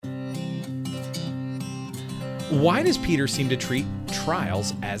Why does Peter seem to treat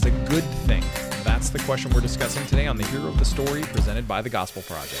trials as a good thing? That's the question we're discussing today on the Hero of the Story, presented by the Gospel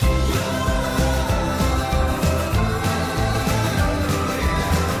Project.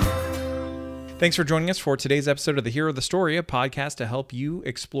 Thanks for joining us for today's episode of the Hero of the Story, a podcast to help you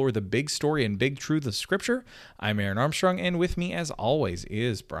explore the big story and big truth of Scripture. I'm Aaron Armstrong, and with me, as always,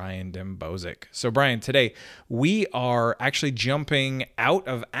 is Brian Dembozic. So, Brian, today we are actually jumping out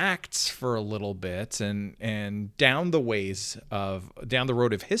of Acts for a little bit and down the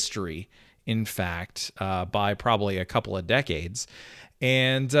road of history, in fact, by probably a couple of decades,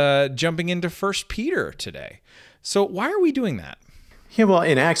 and jumping into 1 Peter today. So, why are we doing that? Yeah, well,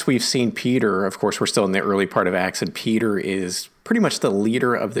 in Acts, we've seen Peter. Of course, we're still in the early part of Acts, and Peter is pretty much the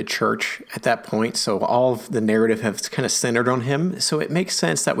leader of the church at that point. So all of the narrative has kind of centered on him. So it makes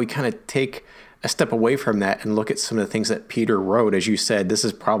sense that we kind of take a step away from that and look at some of the things that Peter wrote. As you said, this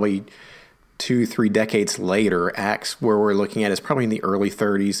is probably 2-3 decades later. Acts, where we're looking at, is probably in the early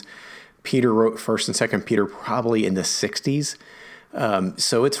 30s. Peter wrote 1st and 2nd Peter probably in the 60s.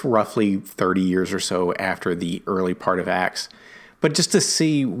 So it's roughly 30 years or so after the early part of Acts. But just to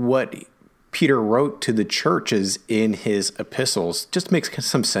see what Peter wrote to the churches in his epistles just makes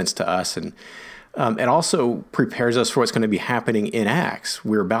some sense to us. And it also prepares us for what's going to be happening in Acts.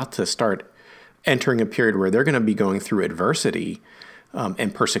 We're about to start entering a period where they're going to be going through adversity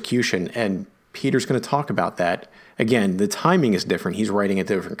and persecution. And Peter's going to talk about that. Again, the timing is different. He's writing in a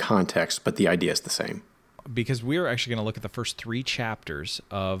different context, but the idea is the same. Because we are actually going to look at the first 3 chapters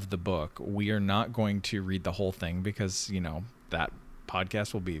of the book. We are not going to read the whole thing because, that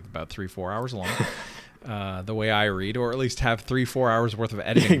podcast will be about 3-4 hours long, the way I read, or at least have 3-4 hours worth of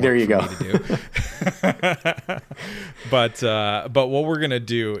editing there you work go. for me to do. But what we're going to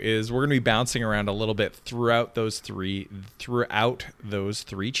do is we're going to be bouncing around a little bit throughout those three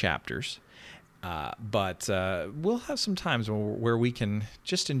chapters. But we'll have some times where we can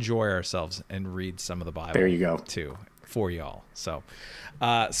just enjoy ourselves and read some of the Bible. There you go. Too, for y'all. So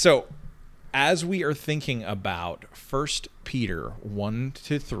as we are thinking about 1 Peter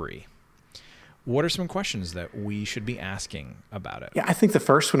 1-3, what are some questions that we should be asking about it? Yeah, I think the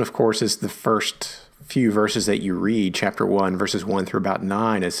first one, of course, is the first few verses that you read, chapter 1, verses 1 through about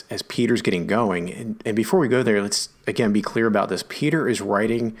 9, as Peter's getting going. And before we go there, let's, again, be clear about this. Peter is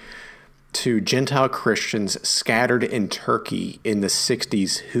writing to Gentile Christians scattered in Turkey in the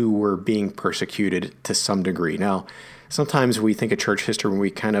 60s who were being persecuted to some degree. Now, sometimes we think of church history when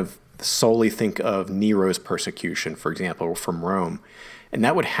we kind of solely think of Nero's persecution, for example, from Rome. And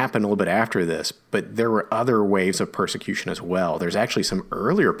that would happen a little bit after this, but there were other waves of persecution as well. There's actually some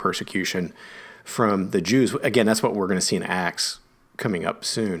earlier persecution from the Jews. Again, that's what we're going to see in Acts coming up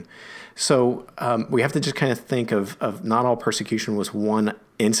soon. So we have to just kind of think of not all persecution was one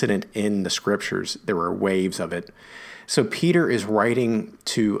incident in the scriptures. There were waves of it. So Peter is writing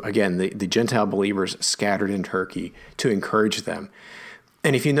to, again, the Gentile believers scattered in Turkey to encourage them.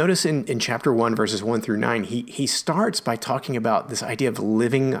 And if you notice in chapter 1, verses 1 through 9, he starts by talking about this idea of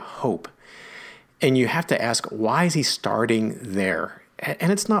living hope. And you have to ask, why is he starting there?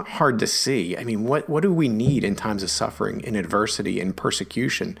 And it's not hard to see. I mean, what do we need in times of suffering, in adversity, in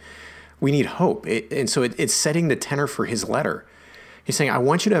persecution? We need hope. So it's setting the tenor for his letter. He's saying, I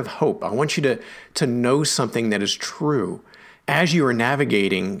want you to have hope. I want you to know something that is true. As you are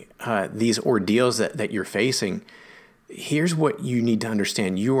navigating these ordeals that you're facing, here's what you need to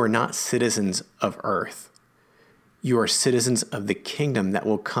understand. You are not citizens of earth. You are citizens of the kingdom that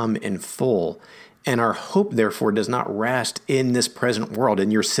will come in full. And our hope, therefore, does not rest in this present world.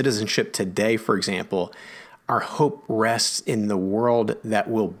 In your citizenship today, for example, our hope rests in the world that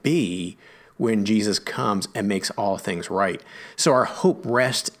will be when Jesus comes and makes all things right. So our hope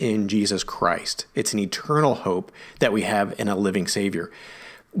rests in Jesus Christ. It's an eternal hope that we have in a living Savior.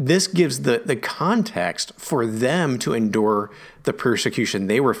 This gives the context for them to endure the persecution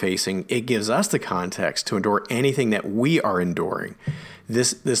they were facing. It gives us the context to endure anything that we are enduring.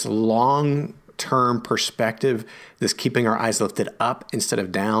 This long-term perspective, this keeping our eyes lifted up instead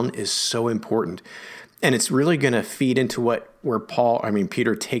of down, is so important. And it's really going to feed into where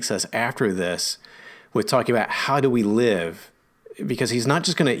Peter takes us after this with talking about how do we live, because he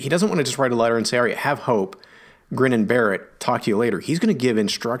doesn't want to just write a letter and say, all right, have hope, grin and bear it, talk to you later. He's going to give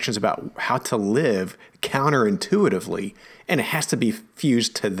instructions about how to live counterintuitively, and it has to be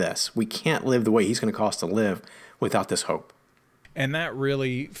fused to this. We can't live the way he's going to call us to live without this hope. And that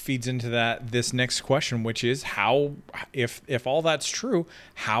really feeds into this next question, which is how, if all that's true,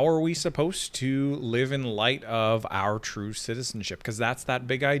 how are we supposed to live in light of our true citizenship? Because that's that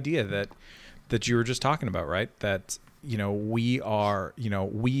big idea that you were just talking about, right? That we are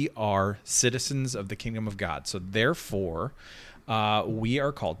citizens of the kingdom of God. So therefore, we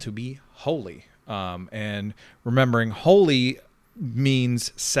are called to be holy. And remembering holy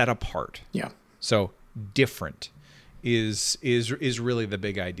means set apart. Yeah. So different is really the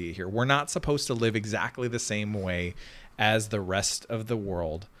big idea here. We're not supposed to live exactly the same way as the rest of the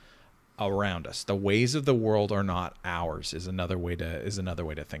world around us. The ways of the world are not ours is another way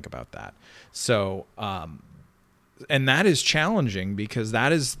to think about that. So, and that is challenging because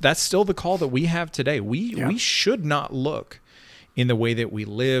that's still the call that we have today. We should not look in the way that we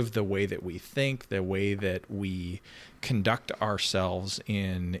live, the way that we think, the way that we conduct ourselves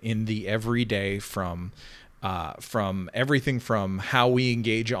in the everyday, from everything from how we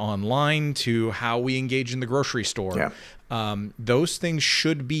engage online to how we engage in the grocery store. Yeah. Those things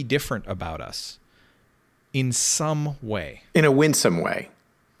should be different about us in some way. In a winsome way.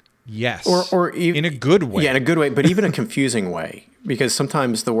 Yes. Or in a good way. Yeah, in a good way, but even a confusing way. Because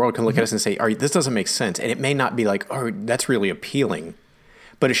sometimes the world can look at us and say, this doesn't make sense. And it may not be like, oh, that's really appealing.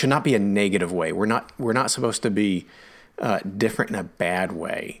 But it should not be a negative way. We're not supposed to be different in a bad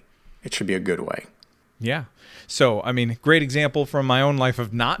way. It should be a good way. Yeah. So, I mean, great example from my own life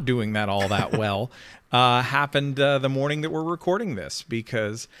of not doing that all that well happened the morning that we're recording this,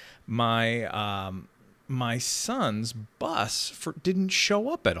 because my son's bus didn't show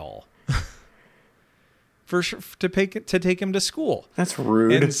up at all to take him to school. That's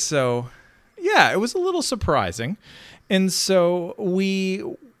rude. And so, yeah, it was a little surprising. And so we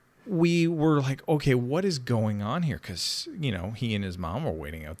were like, okay, what is going on here? Because, he and his mom were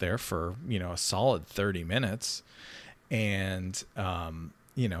waiting out there for, a solid 30 minutes. And,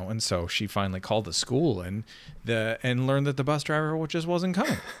 and so she finally called the school and learned that the bus driver just wasn't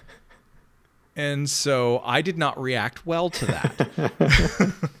coming. And so I did not react well to that.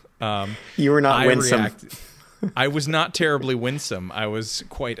 You were not winsome. I was not terribly winsome. I was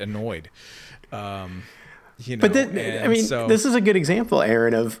quite annoyed. But this is a good example,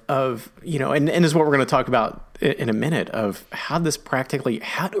 Aaron, of and this is what we're going to talk about in a minute, of how do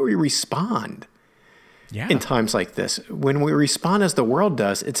we respond in times like this? When we respond as the world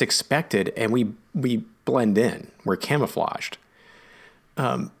does, it's expected, and we blend in. We're camouflaged.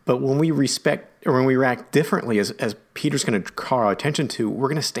 But when we react differently, as Peter's going to call our attention to, we're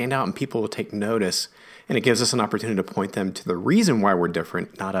going to stand out and people will take notice, and it gives us an opportunity to point them to the reason why we're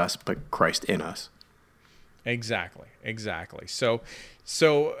different, not us, but Christ in us. Exactly. So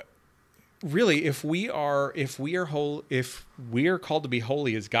really, if we are called to be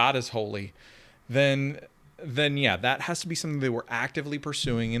holy as God is holy, then yeah, that has to be something that we're actively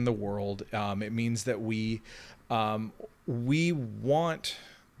pursuing in the world. It means that we have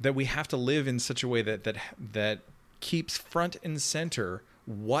to live in such a way that keeps front and center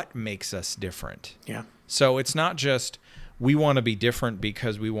what makes us different. Yeah. So it's not just we want to be different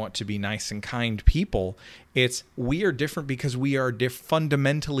because we want to be nice and kind people. It's we are different because we are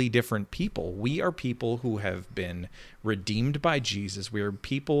fundamentally different people. We are people who have been redeemed by Jesus. We are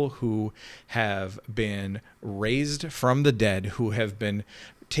people who have been raised from the dead, who have been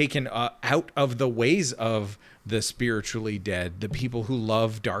taken out of the ways of the spiritually dead, the people who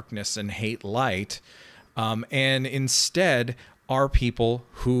love darkness and hate light, and instead are people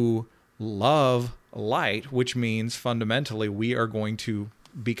who love light, which means fundamentally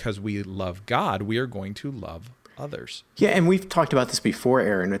because we love God, we are going to love others. Yeah, and we've talked about this before,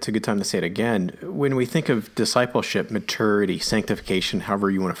 Aaron. It's a good time to say it again. When we think of discipleship, maturity, sanctification,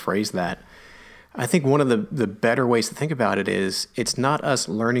 however you want to phrase that, I think one of the better ways to think about it is it's not us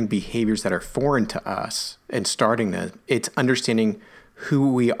learning behaviors that are foreign to us and starting them. It's understanding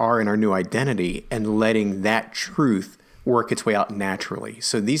who we are in our new identity and letting that truth work its way out naturally.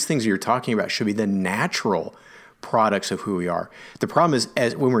 So these things you're talking about should be the natural products of who we are. The problem is,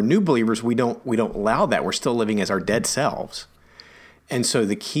 as when we're new believers, we don't allow that. We're still living as our dead selves. And so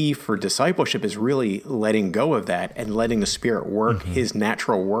the key for discipleship is really letting go of that and letting the Spirit work His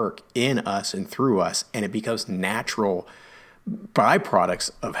natural work in us and through us, and it becomes natural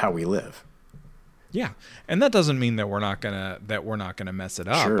byproducts of how we live. Yeah, and that doesn't mean that we're not gonna mess it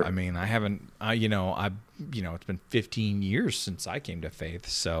up. Sure. I mean, it's been 15 years since I came to faith,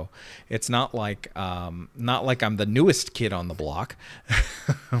 so it's not like I'm the newest kid on the block,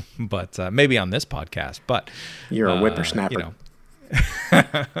 but maybe on this podcast. But you're a whippersnapper.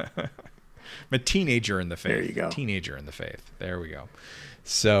 I'm a teenager in the faith. There you go. Teenager in the faith. There we go.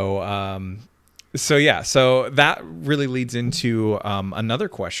 So that really leads into another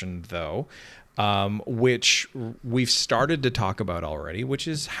question, though. Which we've started to talk about already, which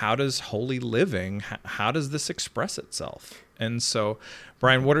is how does holy living, how does this express itself? And so,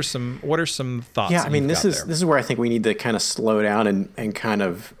 Brian, what are some thoughts? Yeah, I mean, this is where I think we need to kind of slow down and kind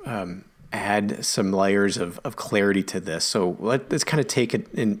of add some layers of clarity to this. So let's kind of take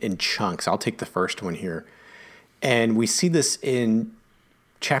it in chunks. I'll take the first one here. And we see this in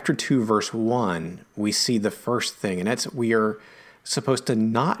chapter 2, verse 1. We see the first thing, and that's we are supposed to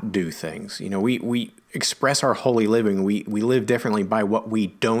not do things. You know, we express our holy living. We live differently by what we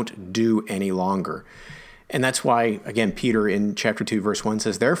don't do any longer. And that's why, again, Peter in chapter 2, verse 1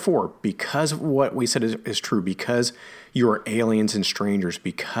 says, therefore, because what we said is true, because you are aliens and strangers,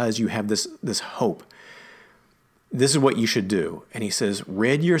 because you have this hope, this is what you should do. And he says,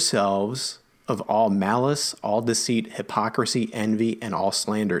 rid yourselves of all malice, all deceit, hypocrisy, envy, and all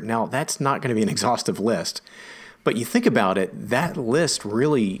slander. Now, that's not going to be an exhaustive list, but you think about it, that list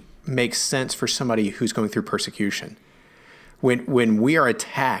really makes sense for somebody who's going through persecution. When we are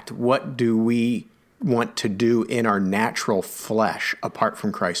attacked, what do we want to do in our natural flesh apart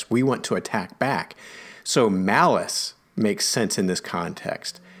from Christ? We want to attack back. So malice makes sense in this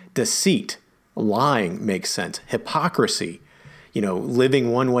context. Deceit, lying makes sense. Hypocrisy,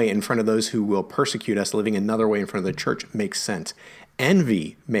 living one way in front of those who will persecute us, living another way in front of the church makes sense.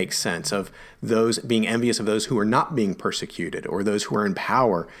 Envy makes sense of those being envious of those who are not being persecuted or those who are in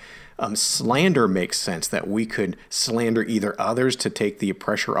power. Slander makes sense, that we could slander either others to take the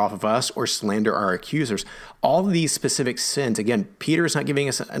pressure off of us or slander our accusers. All of these specific sins, again, Peter is not giving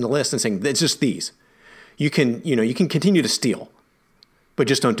us a list and saying, it's just these. You can continue to steal, but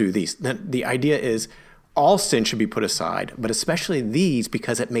just don't do these. The idea is all sin should be put aside, but especially these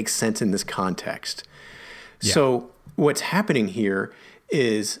because it makes sense in this context. Yeah. So what's happening here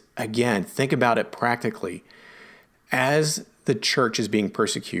is, again, think about it practically. As the church is being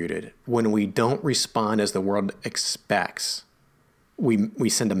persecuted, when we don't respond as the world expects, we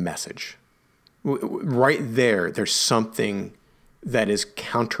send a message. Right there's something that is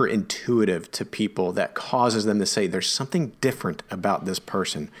counterintuitive to people that causes them to say, there's something different about this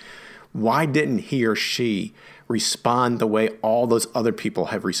person. Why didn't he or she respond the way all those other people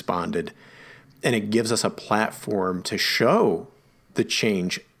have responded? And it gives us a platform to show the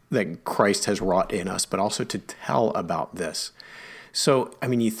change that Christ has wrought in us, but also to tell about this. So, I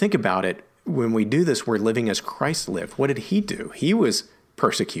mean, you think about it, when we do this, we're living as Christ lived. What did he do? He was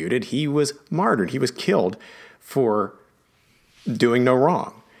persecuted. He was martyred. He was killed for doing no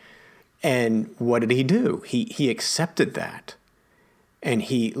wrong. And what did he do? He accepted that. And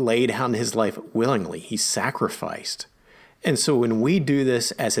he laid down his life willingly. He sacrificed. And so when we do this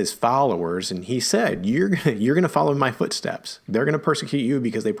as his followers, and he said, you're going to follow my footsteps. They're going to persecute you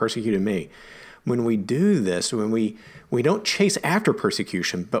because they persecuted me. When we do this, when we don't chase after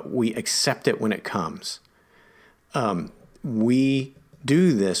persecution, but we accept it when it comes, we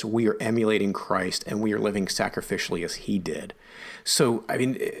do this, we are emulating Christ, and we are living sacrificially as he did. So, I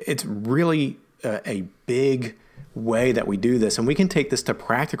mean, it's really a big way that we do this. And we can take this to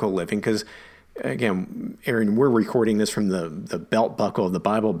practical living because, again, Aaron, we're recording this from the belt buckle of the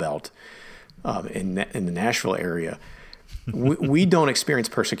Bible Belt in the Nashville area. We don't experience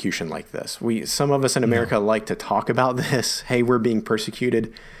persecution like this. Some of us in America like to talk about this. Hey, we're being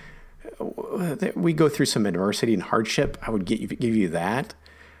persecuted. We go through some adversity and hardship. I would give you that.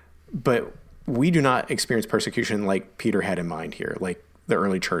 But we do not experience persecution like Peter had in mind here, like the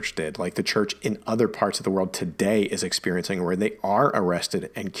early church did, like the church in other parts of the world today is experiencing, where they are arrested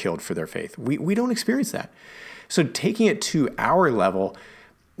and killed for their faith. We don't experience that. So taking it to our level,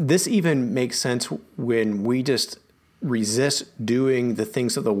 this even makes sense when we just resist doing the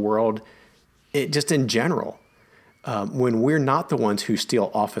things of the world, just in general, when we're not the ones who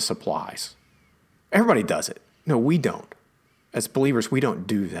steal office supplies. Everybody does it. No, we don't. As believers, we don't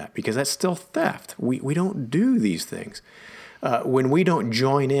do that because that's still theft. We don't do these things. When we don't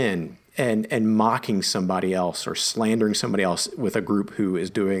join in and mocking somebody else or slandering somebody else with a group who is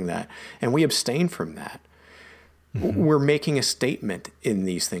doing that, and we abstain from that, we're making a statement in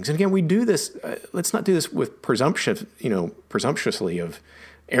these things. And again, we do this. Let's not do this with presumptuously, of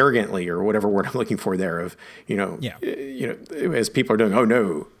arrogantly, or whatever word I'm looking for there. Of as people are doing. Oh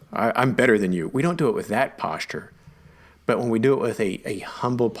no, I'm better than you. We don't do it with that posture. But when we do it with a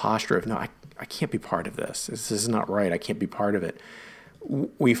humble posture of, no, I can't be part of this. This is not right. I can't be part of it.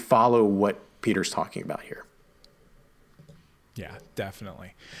 We follow what Peter's talking about here. Yeah,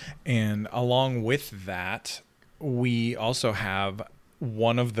 definitely. And along with that, we also have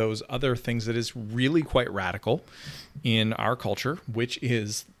one of those other things that is really quite radical in our culture, which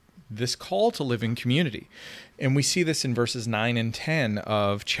is this call to live in community. And we see this in verses 9 and 10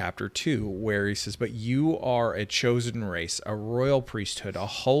 of chapter 2, where he says, "But you are a chosen race, a royal priesthood, a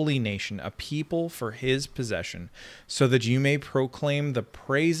holy nation, a people for his possession, so that you may proclaim the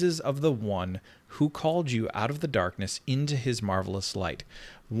praises of the one who called you out of the darkness into his marvelous light.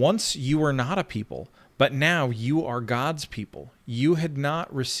 Once you were not a people, but now you are God's people. You had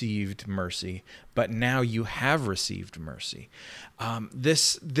not received mercy, but now you have received mercy."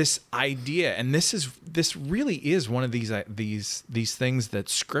 This idea, and this really is one of these things that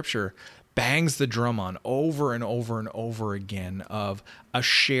Scripture bangs the drum on over and over and over again, of a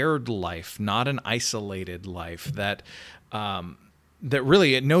shared life, not an isolated life. That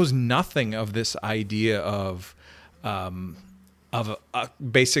really it knows nothing of this idea of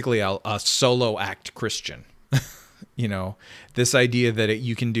basically a solo act Christian. This idea that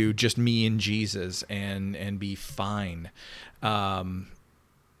you can do just me and Jesus and be fine. When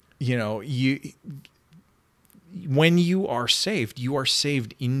you are saved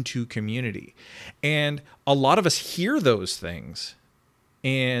into community. And a lot of us hear those things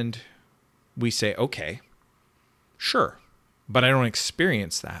and we say, okay, sure, but I don't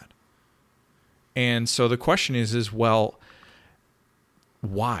experience that. And so the question is, well,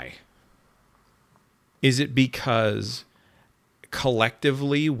 why? Is it because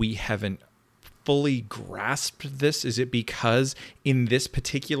collectively we haven't fully grasped this? Is it because in this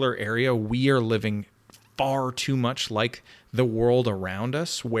particular area we are living far too much like the world around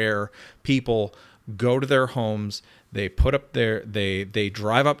us, where people go to their homes, they put up they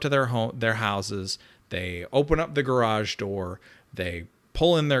drive up to their houses, they open up the garage door, they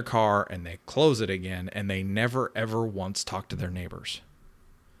pull in their car and they close it again, and they never ever once talk to their neighbors?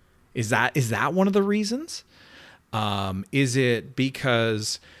 Is that one of the reasons? Is it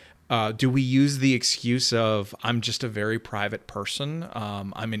because do we use the excuse of, I'm just a very private person,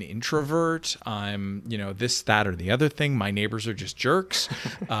 I'm an introvert, I'm this, that, or the other thing, my neighbors are just jerks?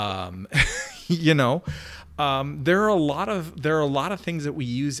 There are a lot of things that we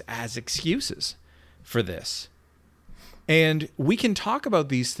use as excuses for this, and we can talk about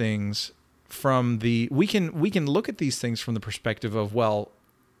these things we can look at these things from the perspective of, well,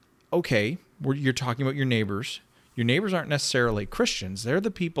 okay, you're talking about your neighbors. Your neighbors aren't necessarily Christians. They're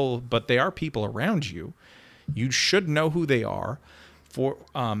the people, but they are people around you. You should know who they are, for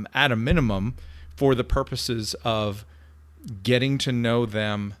at a minimum, for the purposes of getting to know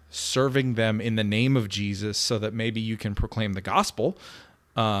them, serving them in the name of Jesus, so that maybe you can proclaim the gospel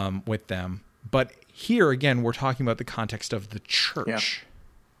with them. But here again, we're talking about the context of the church. Yeah.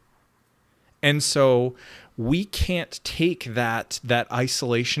 And so we can't take that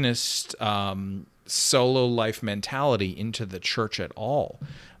isolationist solo life mentality into the church at all.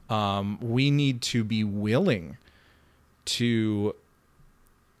 We need to be willing to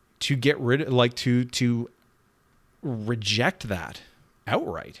get rid of, to reject that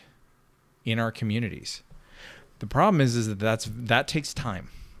outright in our communities. The problem is that takes time.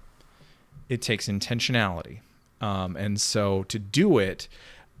 It takes intentionality, and so to do it,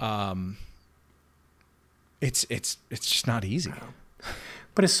 it's just not easy.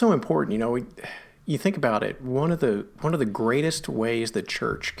 But it's so important. You think about it. One of the greatest ways the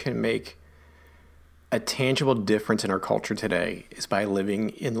church can make a tangible difference in our culture today is by living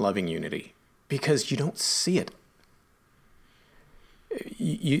in loving unity, because you don't see it.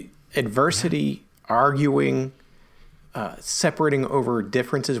 Adversity, arguing, separating over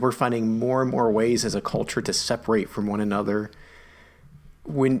differences. We're finding more and more ways as a culture to separate from one another.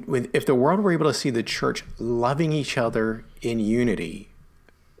 If the world were able to see the church loving each other in unity,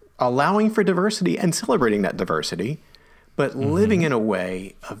 allowing for diversity and celebrating that diversity, but living in a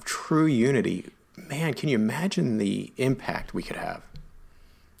way of true unity, man, can you imagine the impact we could have?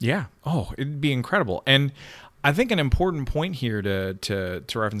 Yeah. Oh, it'd be incredible. And I think an important point here to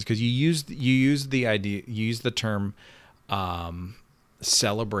reference, because you use the term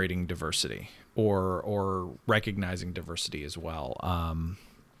celebrating diversity or recognizing diversity as well.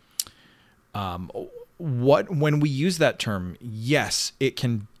 When we use that term, yes, it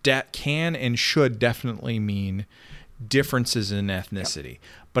can and should definitely mean differences in ethnicity,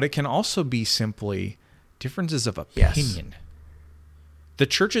 but it can also be simply differences of opinion. Yes. The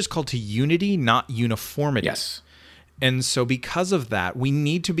church is called to unity, not uniformity. Yes. And so because of that, we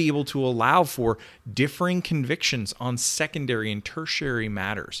need to be able to allow for differing convictions on secondary and tertiary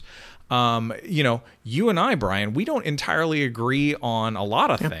matters. You and I, Brian, we don't entirely agree on a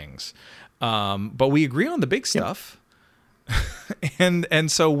lot of things, but we agree on the big stuff.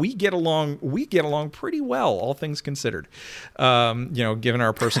 and so we get along pretty well, all things considered, given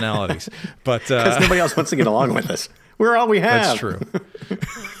our personalities. But because nobody else wants to get along with us. We're all we have. That's true.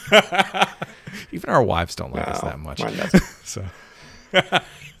 Even our wives don't like us that much. Mine doesn't. So,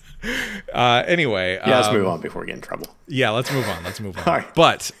 anyway. Yeah, let's move on before we get in trouble. Yeah, let's move on. All right.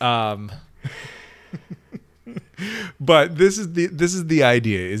 But this is the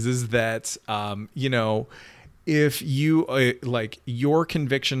idea is that, if you like your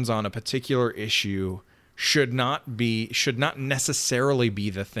convictions on a particular issue should not necessarily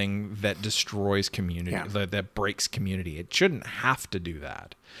be the thing that destroys community, that breaks community. It shouldn't have to do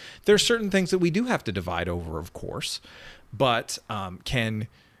that. There's certain things that we do have to divide over, of course, but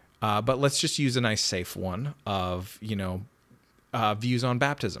but let's just use a nice safe one of, views on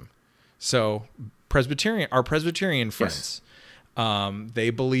baptism. So our Presbyterian friends, they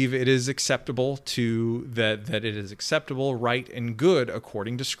believe it is acceptable that it is acceptable, right, and good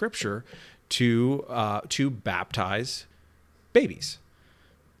according to Scripture to baptize babies.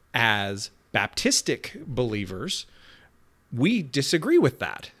 As Baptistic believers, we disagree with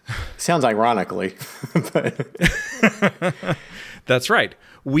that. Sounds ironically, but that's right.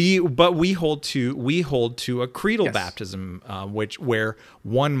 We hold to a creedal baptism, where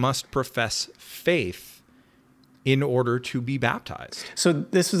one must profess faith in order to be baptized. So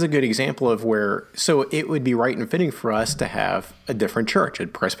this is a good example of so it would be right and fitting for us to have a different church, a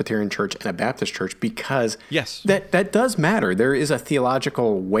Presbyterian church and a Baptist church, because that does matter. There is a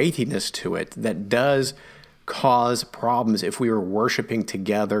theological weightiness to it that does cause problems if we were worshiping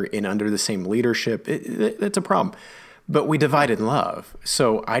together and under the same leadership. That's a problem. But we divide in love.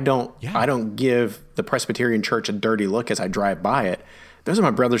 So I don't give the Presbyterian church a dirty look as I drive by it. Those are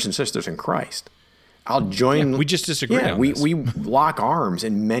my brothers and sisters in Christ. I'll join. We just disagree on this. this. We lock arms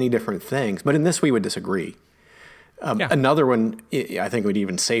in many different things, but in this we would disagree. Another one I think would be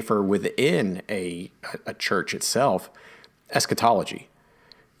even safer within a church itself, eschatology.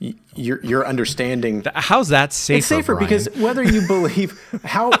 You're understanding. How's that safer? It's safer, Brian? because whether you believe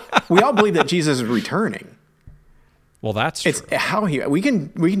we all believe that Jesus is returning. Well, that's true. It's how we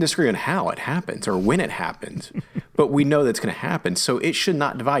can disagree on how it happens or when it happens, but we know that's going to happen. So it should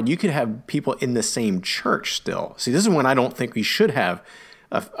not divide. You could have people in the same church still. See, this is when I don't think we should have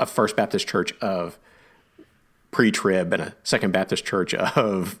a First Baptist church of pre-trib and a Second Baptist church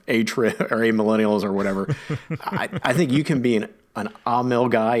of a-trib or a-millennials or whatever. I think you can be an amil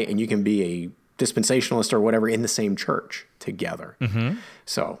guy and you can be a dispensationalist or whatever in the same church together. Mm-hmm.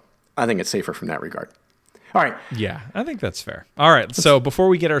 So I think it's safer from that regard. All right. Yeah, I think that's fair. All right. So before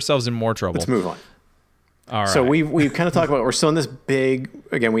we get ourselves in more trouble, let's move on. All right. So we've kind of talked about, we're still in this big,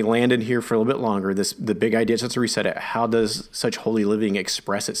 again, we landed here for a little bit longer. The big idea, just to reset it, how does such holy living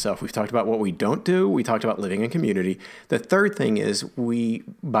express itself? We've talked about what we don't do. We talked about living in community. The third thing is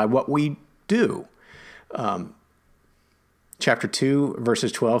by what we do. Chapter 2,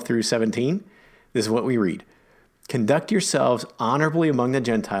 verses 12 through 17, this is what we read. Conduct yourselves honorably among the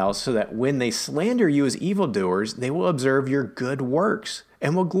Gentiles, so that when they slander you as evildoers, they will observe your good works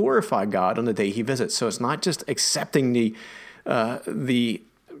and will glorify God on the day he visits. So it's not just accepting the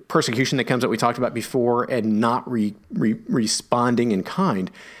persecution that comes that we talked about before and not responding in kind.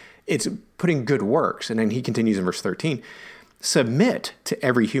 It's putting good works. And then he continues in verse 13. Submit to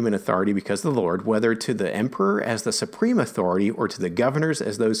every human authority because of the Lord, whether to the emperor as the supreme authority or to the governors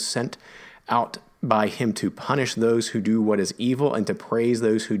as those sent out by him to punish those who do what is evil and to praise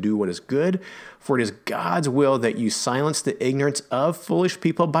those who do what is good. For it is God's will that you silence the ignorance of foolish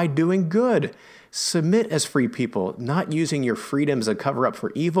people by doing good. Submit as free people, not using your freedom as a cover-up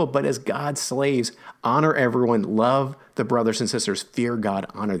for evil, but as God's slaves. Honor everyone, love the brothers and sisters, fear God,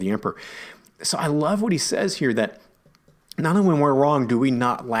 honor the emperor. So I love what he says here, that not only when we're wrong do we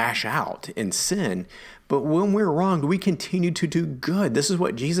not lash out in sin, but when we're wrong, do we continue to do good? This is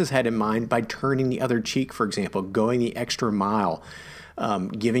what Jesus had in mind by turning the other cheek, for example, going the extra mile,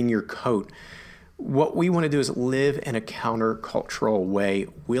 giving your coat. What we want to do is live in a countercultural way,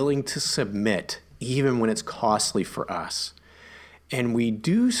 willing to submit even when it's costly for us. And we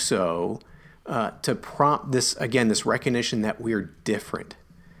do so to prompt this, again, this recognition that we're different.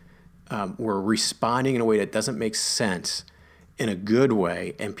 We're responding in a way that doesn't make sense in a good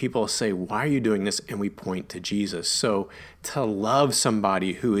way, and people say, why are you doing this? And we point to Jesus. So to love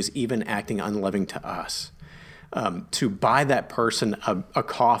somebody who is even acting unloving to us, to buy that person a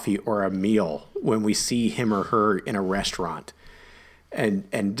coffee or a meal when we see him or her in a restaurant,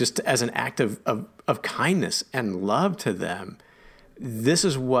 and just as an act of kindness and love to them. This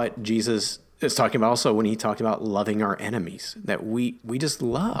is what Jesus is talking about also when he talked about loving our enemies, that we just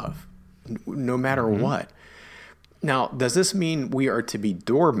love no matter what. Now, does this mean we are to be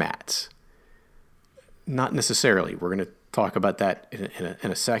doormats? Not necessarily. We're going to talk about that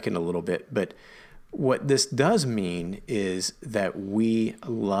in a second a little bit. But What this does mean is that we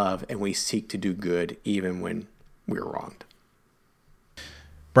love and we seek to do good even when we're wronged.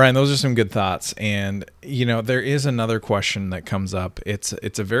 Brian, those are some good thoughts. And, there is another question that comes up. It's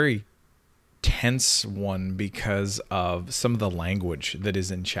a very tense one because of some of the language that is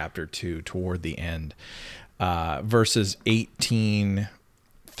in chapter 2 toward the end. Verses 18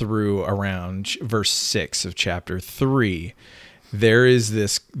 through around verse 6 of chapter 3, there is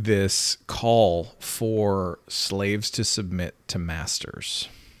this call for slaves to submit to masters.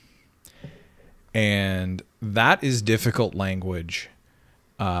 And that is difficult language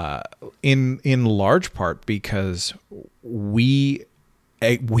in large part because we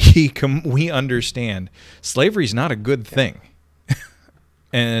understand slavery is not a good thing.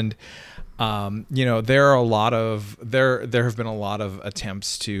 And there are there have been a lot of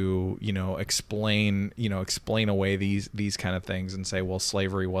attempts to explain away these kind of things and say, well,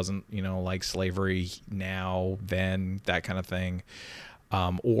 slavery wasn't like slavery now, then, that kind of thing,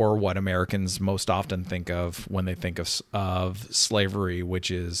 or what Americans most often think of when they think of slavery,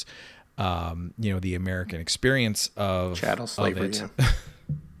 which is the American experience of chattel slavery. Of it.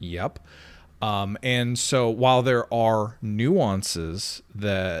 Yeah. Yep. And so while there are nuances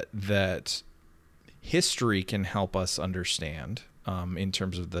that history can help us understand in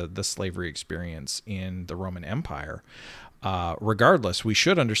terms of the slavery experience in the Roman Empire, regardless, we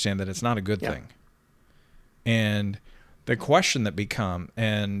should understand that it's not a good thing. And the question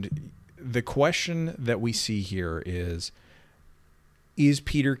that we see here is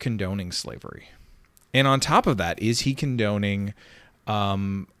Peter condoning slavery? And on top of that, is he condoning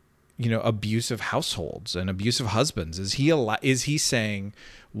abusive households and abusive husbands? Is he saying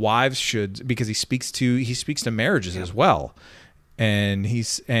wives should, because he speaks to marriages as well, and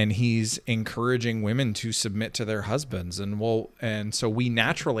he's encouraging women to submit to their husbands, and so we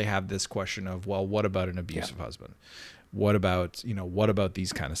naturally have this question of, well, what about an abusive husband? What about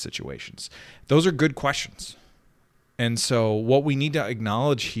these kind of situations? Those are good questions. And so what we need to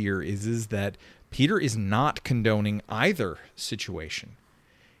acknowledge here is that Peter is not condoning either situation.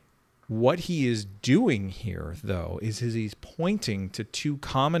 What he is doing here, though, is he's pointing to two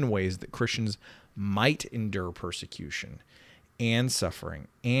common ways that Christians might endure persecution and suffering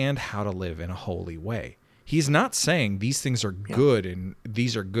and how to live in a holy way. He's not saying these things are good and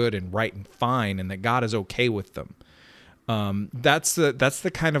these are good and right and fine and that God is okay with them. That's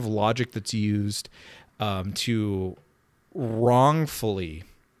the kind of logic that's used to wrongfully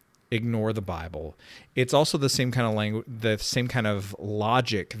ignore the Bible. It's also the same kind of language, the same kind of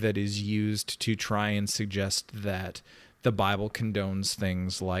logic that is used to try and suggest that the Bible condones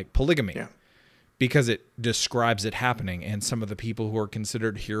things like polygamy, because it describes it happening. And some of the people who are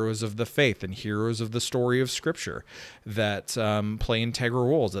considered heroes of the faith and heroes of the story of Scripture that play integral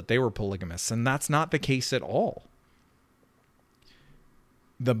roles, that they were polygamists, and that's not the case at all.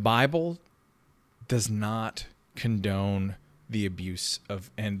 The Bible does not condone the abuse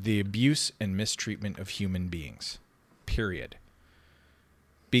and mistreatment of human beings, period.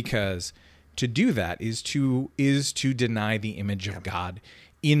 Because to do that is to deny the image of God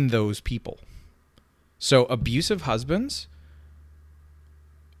in those people. So abusive husbands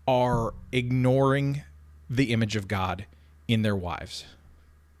are ignoring the image of God in their wives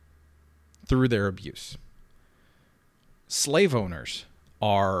through their abuse. Slave owners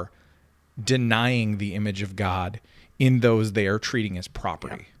are denying the image of God in those they are treating as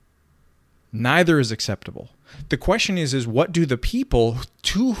property. Neither is acceptable. The question is what do the people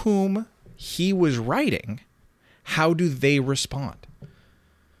to whom he was writing, how do they respond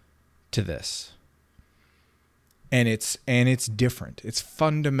to this? And it's different. It's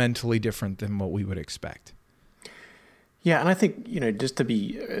fundamentally different than what we would expect. Yeah, and I think,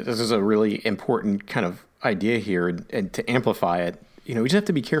 this is a really important kind of idea here, and to amplify it, we just have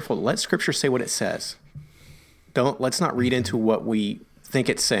to be careful. Let Scripture say what it says. Let's not read into what we think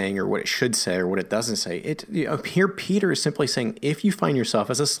it's saying or what it should say or what it doesn't say. Here Peter is simply saying, if you find yourself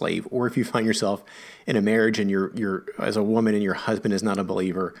as a slave, or if you find yourself in a marriage and you're as a woman and your husband is not a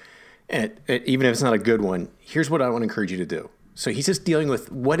believer, and even if it's not a good one, here's what I want to encourage you to do. So he's just dealing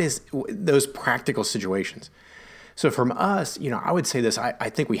with what is those practical situations. So from us, I would say this. I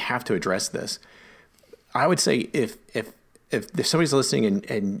think we have to address this. I would say if somebody's listening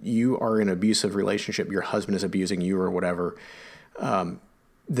and you are in an abusive relationship, your husband is abusing you or whatever,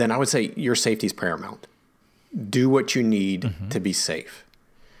 then I would say your safety is paramount. Do what you need to be safe.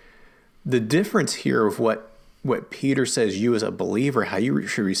 The difference here of what Peter says you as a believer, how you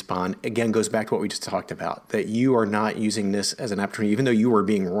should respond, again, goes back to what we just talked about, that you are not using this as an opportunity, even though you are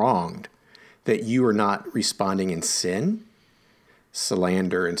being wronged, that you are not responding in sin,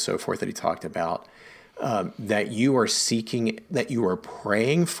 slander, and so forth that he talked about. that you are seeking, that you are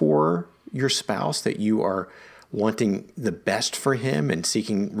praying for your spouse, that you are wanting the best for him and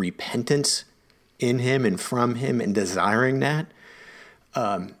seeking repentance in him and from him and desiring that,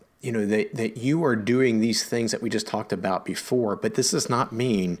 that you are doing these things that we just talked about before. But this does not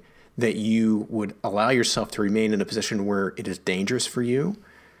mean that you would allow yourself to remain in a position where it is dangerous for you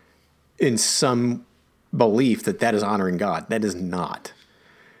in some belief that that is honoring God. That is not.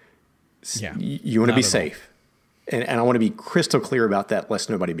 Yeah, you want to be safe. And I want to be crystal clear about that, lest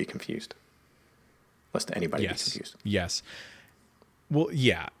nobody be confused. Lest anybody be confused. Yes. Well,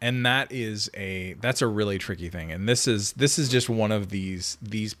 yeah, and that's a really tricky thing. And this is just one of these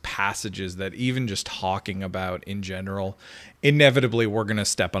passages that even just talking about in general, inevitably we're going to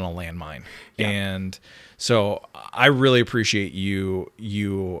step on a landmine. Yeah. And so I really appreciate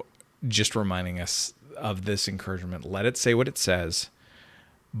you just reminding us of this encouragement. Let it say what it says,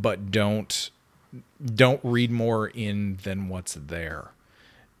 but don't read more in than what's there.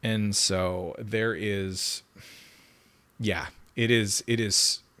 And so there is, it needs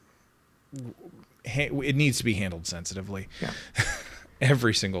to be handled sensitively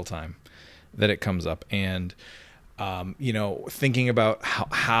every single time that it comes up. And, thinking about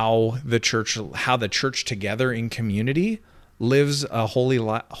how the church together in community lives a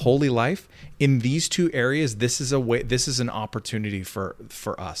holy life in these two areas. This is an opportunity for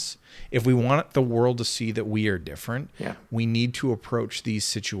us. If we want the world to see that we are different, we need to approach these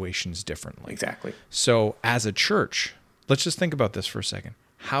situations differently. Exactly. So as a church, let's just think about this for a second.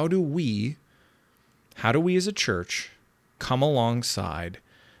 How do we as a church come alongside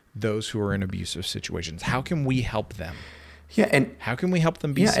those who are in abusive situations? How can we help them? Yeah, and how can we help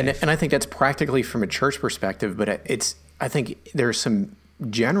them be safe? And I think that's practically from a church perspective, but I think there's some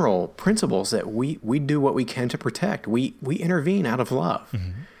general principles that we do what we can to protect. We intervene out of love.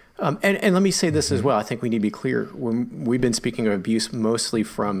 Mm-hmm. And let me say this as well. I think we need to be clear. When we've been speaking of abuse mostly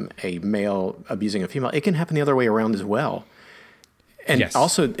from a male abusing a female, it can happen the other way around as well. And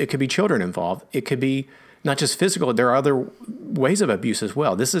also it could be children involved. It could be not just physical. There are other ways of abuse as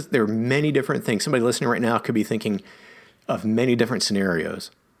well. There are many different things. Somebody listening right now could be thinking of many different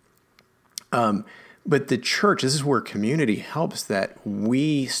scenarios. But the church, this is where community helps, that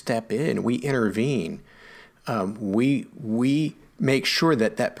we step in, we intervene. We make sure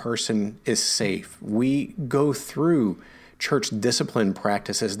that person is safe. We go through church discipline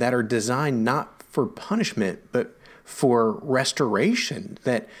practices that are designed not for punishment, but for restoration.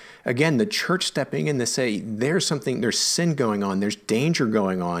 That, again, the church stepping in to say, there's sin going on, there's danger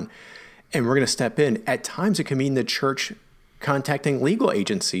going on, and we're going to step in. At times it can mean the church contacting legal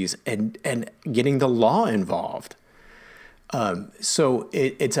agencies and getting the law involved. So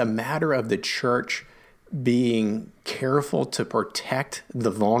it's a matter of the church being careful to protect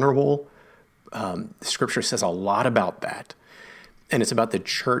the vulnerable. Scripture says a lot about that. And it's about the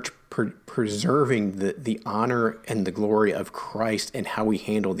church preserving the honor and the glory of Christ and how we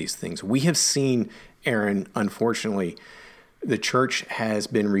handle these things. We have seen, Aaron, unfortunately, the church has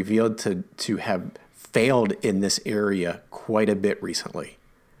been revealed to have failed in this area quite a bit recently.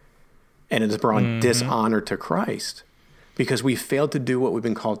 And it has brought dishonor to Christ because we failed to do what we've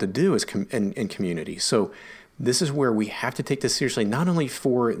been called to do as in community. So this is where we have to take this seriously, not only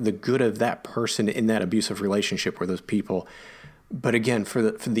for the good of that person in that abusive relationship or those people, but again, for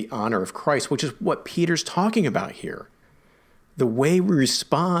the honor of Christ, which is what Peter's talking about here. The way we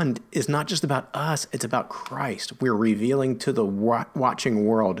respond is not just about us, it's about Christ. We're revealing to the watching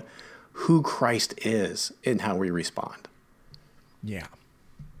world who Christ is in how we respond. Yeah.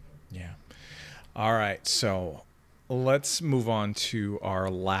 All right, so let's move on to our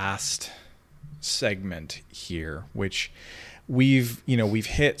last segment here, which we've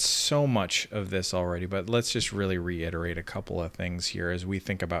hit so much of this already, but let's just really reiterate a couple of things here as we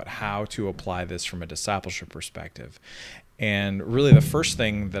think about how to apply this from a discipleship perspective. And really the first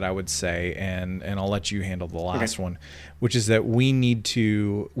thing that I would say, and I'll let you handle the last one, which is that we need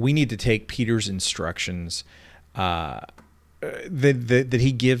to take Peter's instructions that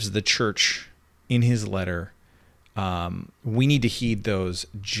he gives the church in his letter. We need to heed those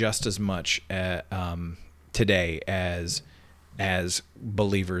just as much today as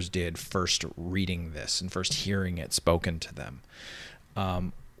believers did first reading this and first hearing it spoken to them.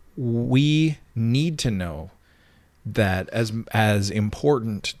 We need to know that as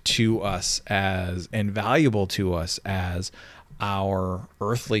important to us and valuable to us as our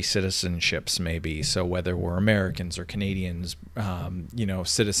earthly citizenships may be, so whether we're Americans or Canadians,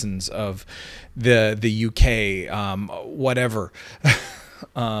 citizens of the UK, whatever,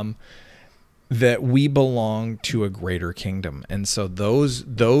 that we belong to a greater kingdom. And so those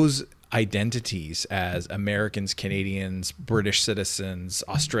identities as Americans, Canadians, British citizens,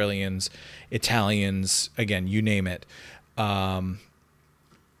 Australians, Italians, again, you name it.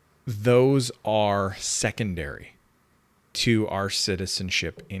 Those are secondary to our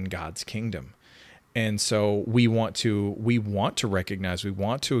citizenship in God's kingdom. And so we want to recognize, we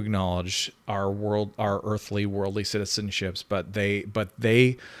want to acknowledge our earthly, worldly citizenships, but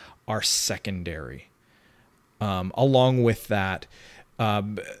they are secondary. Along with that,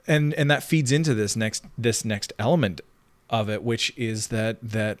 and that feeds into this next element of it, which is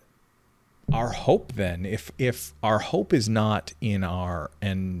that our hope then, if our hope is not in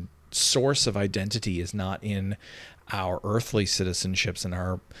and source of identity is not in our earthly citizenships and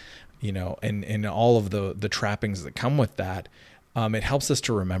our, and all of the trappings that come with that, it helps us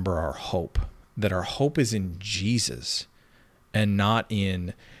to remember our hope, that our hope is in Jesus and not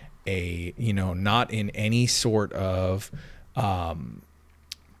in not in any sort of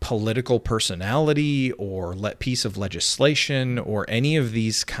political personality or piece of legislation or any of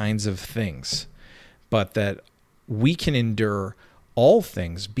these kinds of things, but that we can endure all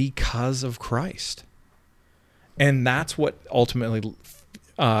things because of Christ. And that's what ultimately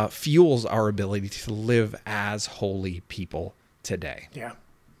fuels our ability to live as holy people today. Yeah.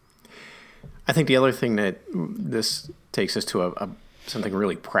 I think the other thing that this takes us to something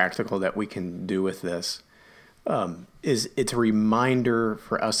really practical that we can do with this is it's a reminder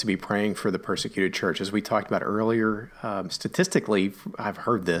for us to be praying for the persecuted church. As we talked about earlier, statistically, I've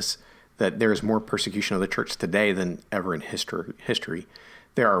heard this, that there's more persecution of the church today than ever in history.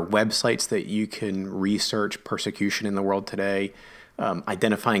 There are websites that you can research persecution in the world today,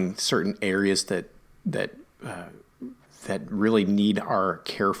 identifying certain areas that really need our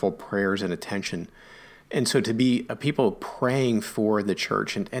careful prayers and attention. And so to be a people praying for the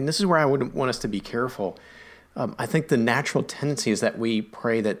church, and this is where I would want us to be careful. I think the natural tendency is that we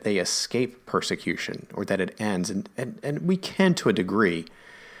pray that they escape persecution or that it ends, and we can to a degree.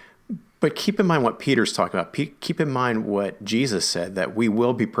 But keep in mind what Peter's talking about. Keep in mind what Jesus said, that we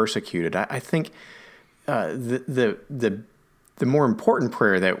will be persecuted. I think the more important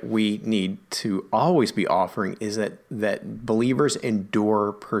prayer that we need to always be offering is that believers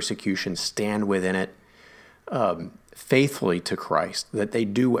endure persecution, stand within it faithfully to Christ, that they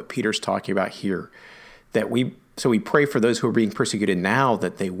do what Peter's talking about here. So we pray for those who are being persecuted now,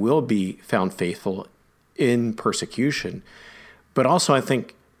 that they will be found faithful in persecution. But also, I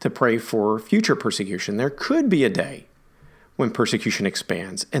think, to pray for future persecution. There could be a day when persecution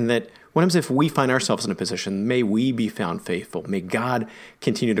expands, and that what happens if we find ourselves in a position, may we be found faithful. May God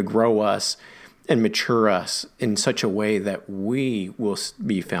continue to grow us and mature us in such a way that we will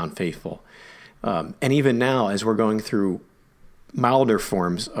be found faithful. And even now, as we're going through milder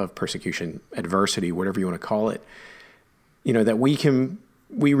forms of persecution, adversity, whatever you want to call it, that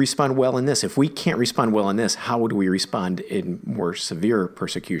we respond well in this. If we can't respond well in this, how would we respond in more severe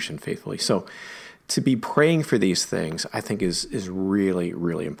persecution faithfully? So to be praying for these things, I think is really,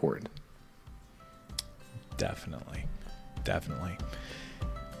 really important. Definitely.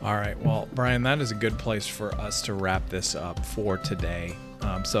 All right. Well, Brian, that is a good place for us to wrap this up for today.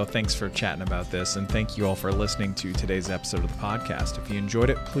 So thanks for chatting about this, and thank you all for listening to today's episode of the podcast. If you enjoyed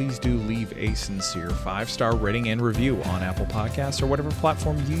it, please do leave a sincere 5-star rating and review on Apple Podcasts or whatever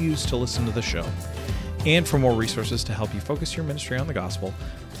platform you use to listen to the show. And for more resources to help you focus your ministry on the gospel,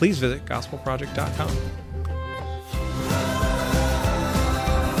 please visit gospelproject.com.